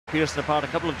Pearson apart, a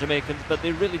couple of Jamaicans, but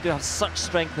they really do have such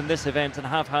strength in this event and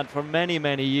have had for many,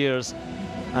 many years.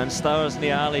 And Stowers,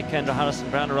 Nia Ali, Kendra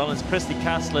Harrison, Brianna Rollins, Christy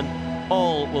Caslin,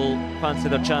 all will fancy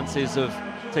their chances of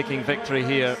taking victory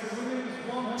here.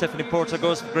 Tiffany Porter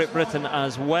goes for Great Britain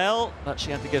as well, but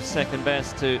she had to give second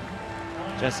best to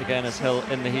Jessica Ennis-Hill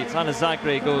in the heats. Anna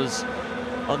Zagre goes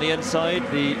on the inside,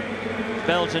 the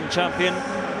Belgian champion.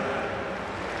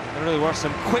 There really were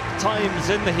some quick times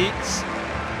in the heats.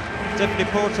 Tiffany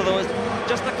Porter, though, is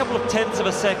just a couple of tenths of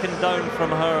a second down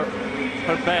from her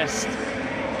best.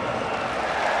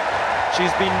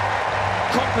 She's been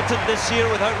competent this year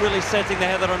without really setting the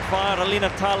heather on fire. Alina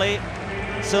Talley,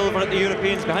 silver at the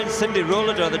Europeans, behind Cindy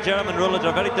Rollager, the German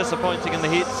Rollager, very disappointing in the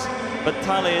heats. But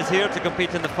Talley is here to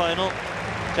compete in the final.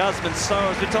 Jasmine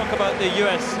Stowers, we talk about the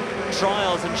US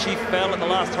trials, and she fell at the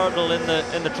last hurdle in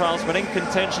the trials, but in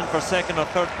contention for second or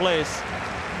third place.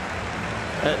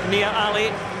 Nia Ali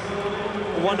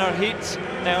won her heat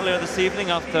earlier this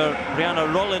evening after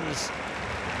Brianna Rollins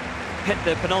hit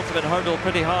the penultimate hurdle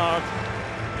pretty hard.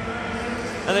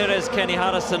 And there is Kenny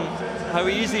Harrison. How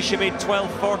easy she made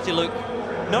 12:40 look.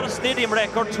 Not a stadium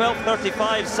record,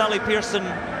 12:35. Sally Pearson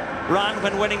ran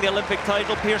when winning the Olympic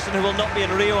title. Pearson, who will not be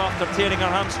in Rio after tearing her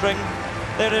hamstring.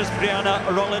 There is Brianna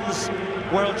Rollins,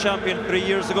 world champion 3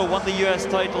 years ago, won the US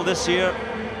title this year.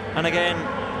 And again,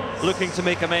 looking to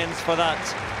make amends for that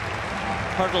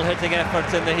hurdle hitting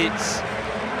effort in the heats.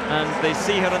 And they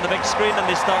see her on the big screen and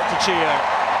they start to cheer.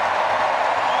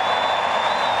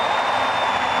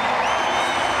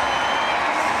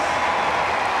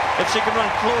 If she can run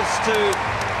close to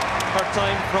her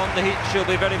time from the heat, she'll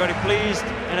be very, very pleased.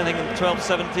 Anything in the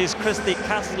 12:70s. Christy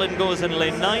Caslin goes in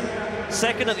lane 9.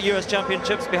 Second at the US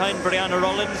Championships behind Brianna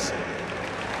Rollins.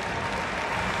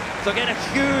 So again, a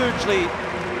hugely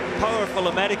powerful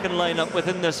American lineup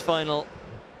within this final.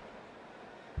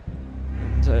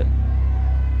 And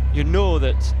you know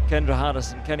that Kendra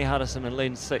Harrison, Kenny Harrison in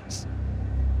lane 6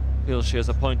 feels she has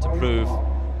a point to prove.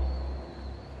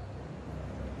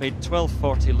 Made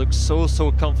 12:40 look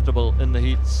so comfortable in the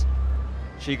heats.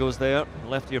 She goes there,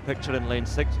 left of your picture in lane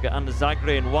 6. You've got Anna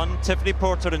Zagre in 1, Tiffany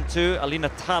Porter in 2, Alina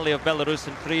Talley of Belarus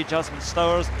in 3, Jasmine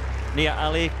Stowers, Nia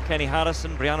Ali, Kenny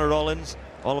Harrison, Brianna Rollins,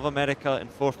 all of America in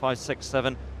 4, 5, 6,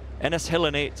 7, Ennis-Hill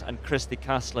in 8, and Christy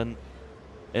Caslin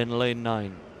in lane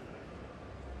 9.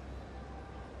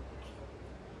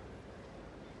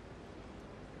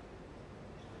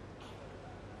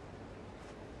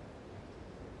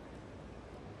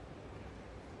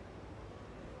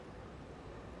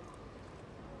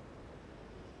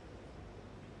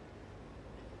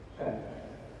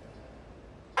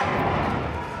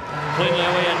 Cleanly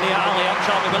away, and Nia Ali up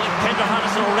sharply, but Kendra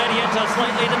Harrison already into a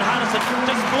slight lead, and Harrison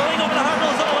just blowing over the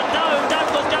hurdles. Oh, and down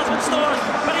goes Jasmine Stowers,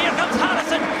 but here comes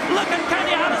Harrison. Look at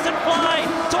Kenny Harrison fly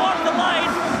towards the line.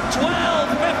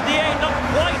 12:58, not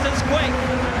quite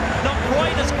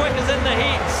as quick as in the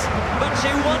heats, but she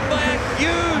won by a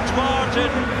huge margin.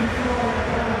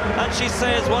 And she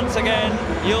says once again,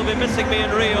 you'll be missing me in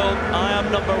Rio, I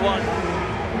am #1.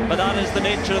 But that is the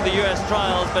nature of the US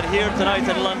trials. But here tonight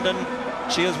in London,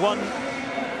 she has won.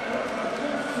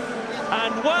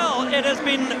 And well, it has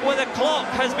been, where the clock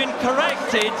has been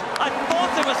corrected. I thought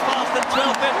it was fast at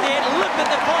 12:58. Look at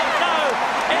the clock now.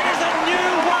 It is a new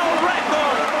world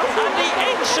record. And the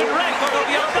ancient record of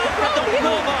Jadranka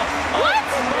Donkova of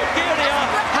Bulgaria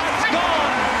has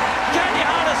gone. Kenny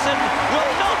Harrison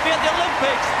will not be at the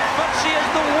Olympics, but she is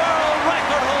the world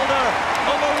record holder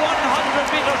over 100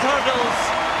 meters hurdles.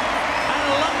 And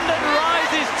London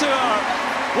rises to her.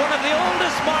 One of the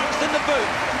oldest marks in the book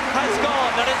has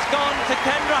gone, and it's gone to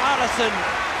Kendra Harrison.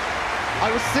 I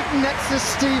was sitting next to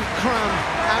Steve Cram,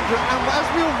 Andrew, and as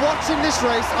we were watching this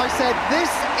race, I said,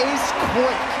 this is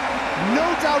quick, no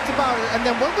doubt about it. And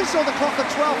then when we saw the clock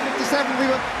at 12:57,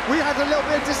 we had a little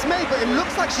bit of dismay, but it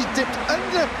looks like she dipped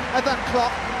under at that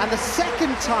clock, and the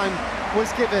second time was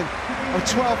given of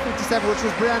 12:57, which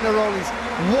was Brianna Rollins.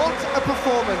 What a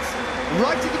performance.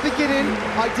 Right at the beginning,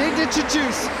 I did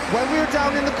introduce, when we were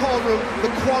down in the call room, the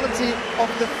quality of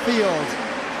the field.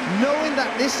 Knowing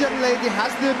that this young lady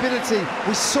has the ability,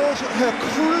 we saw her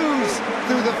cruise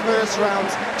through the first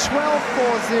rounds,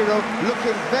 12:40,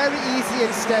 looking very easy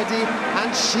and steady, and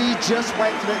she just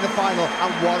went through it in the final,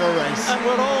 and what a race. And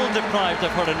we're all deprived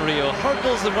of her in Rio.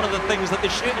 Hurdles are one of the things that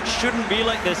it shouldn't be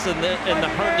like this in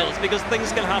the hurdles, because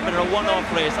things can happen in a one-off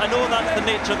race. I know that's the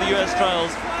nature of the US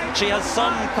trials. She has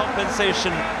some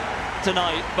compensation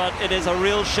tonight, but it is a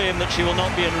real shame that she will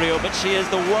not be in Rio. But she is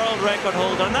the world record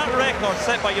holder, and that record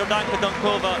set by Jadranka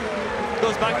Donkova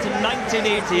goes back to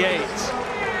 1988.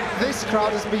 This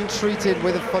crowd has been treated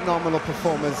with a phenomenal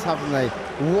performance, haven't they?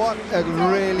 What a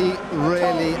really,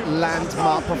 really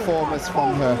landmark performance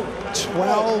from her.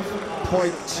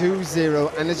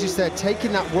 12.20, and as you said,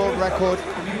 taking that world record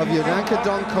of Jurdanka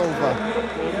Donkova.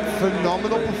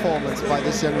 Phenomenal performance by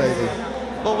this young lady.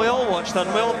 Well, we all watched that,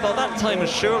 and we all thought that time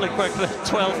was surely quicker than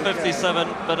 12.57,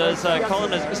 but as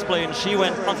Colin has explained, she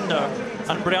went under,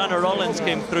 and Brianna Rollins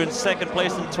came through in second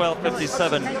place in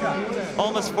 12.57,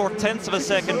 almost 4/10 of a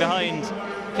second behind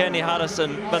Kenny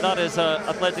Harrison, but that is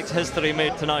athletics history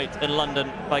made tonight in London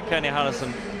by Kenny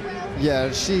Harrison. Yeah,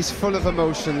 she's full of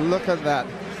emotion. Look at that.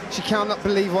 She cannot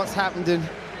believe what's happened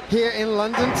here in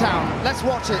London town. Let's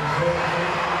watch it.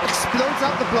 Explodes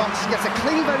out the blocks. She gets a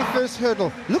clean very first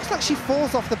hurdle. Looks like she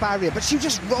falls off the barrier, but she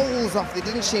just rolls off it,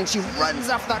 didn't she? And she runs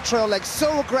off that trail leg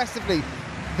so aggressively.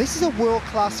 This is a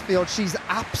world-class field. She's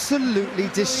absolutely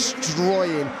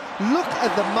destroying. Look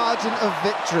at the margin of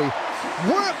victory.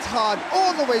 Worked hard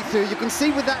all the way through. You can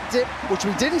see with that dip, which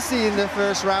we didn't see in the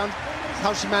first round,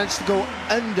 how she managed to go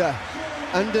under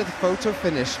the photo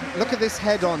finish. Look at this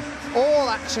head-on. All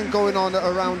action going on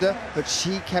around her, but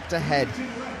she kept ahead.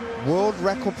 World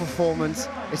record performance.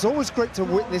 It's always great to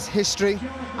witness history,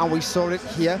 and we saw it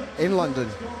here in London.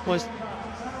 Well,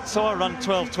 saw her run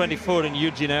 12.24 in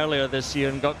Eugene earlier this year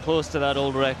and got close to that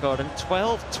old record, and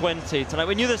 12.20 tonight.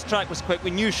 We knew this track was quick,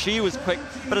 we knew she was quick,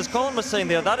 but as Colin was saying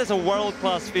there, that is a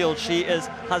world-class field. She has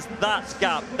that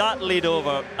gap, that lead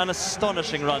over. An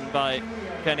astonishing run by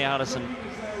Kenny Harrison.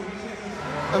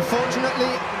 Unfortunately,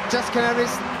 Jessica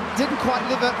Harris didn't quite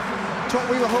live up to what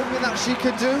we were hoping that she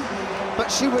could do, but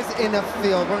she was in a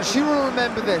field. Well, she will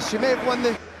remember this. She may have won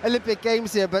the Olympic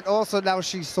Games here, but also now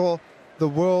she saw the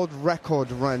world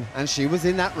record run, and she was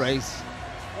in that race.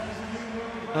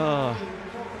 Oh,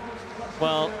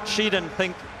 well, she didn't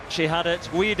think she had it.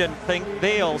 We didn't think.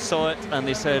 They all saw it, and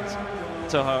they said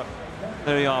to her,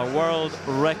 there you are, world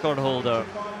record holder.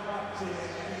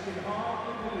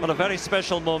 What a very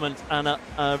special moment, and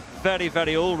a very,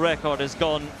 very old record is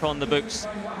gone from the books.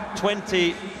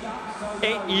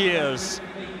 28 years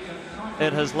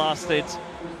it has lasted.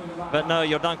 But now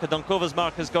Jurdanka Donkova's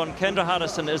mark is gone. Kendra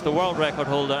Harrison is the world record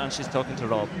holder, and she's talking to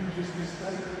Rob.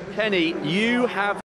 Kenny, you have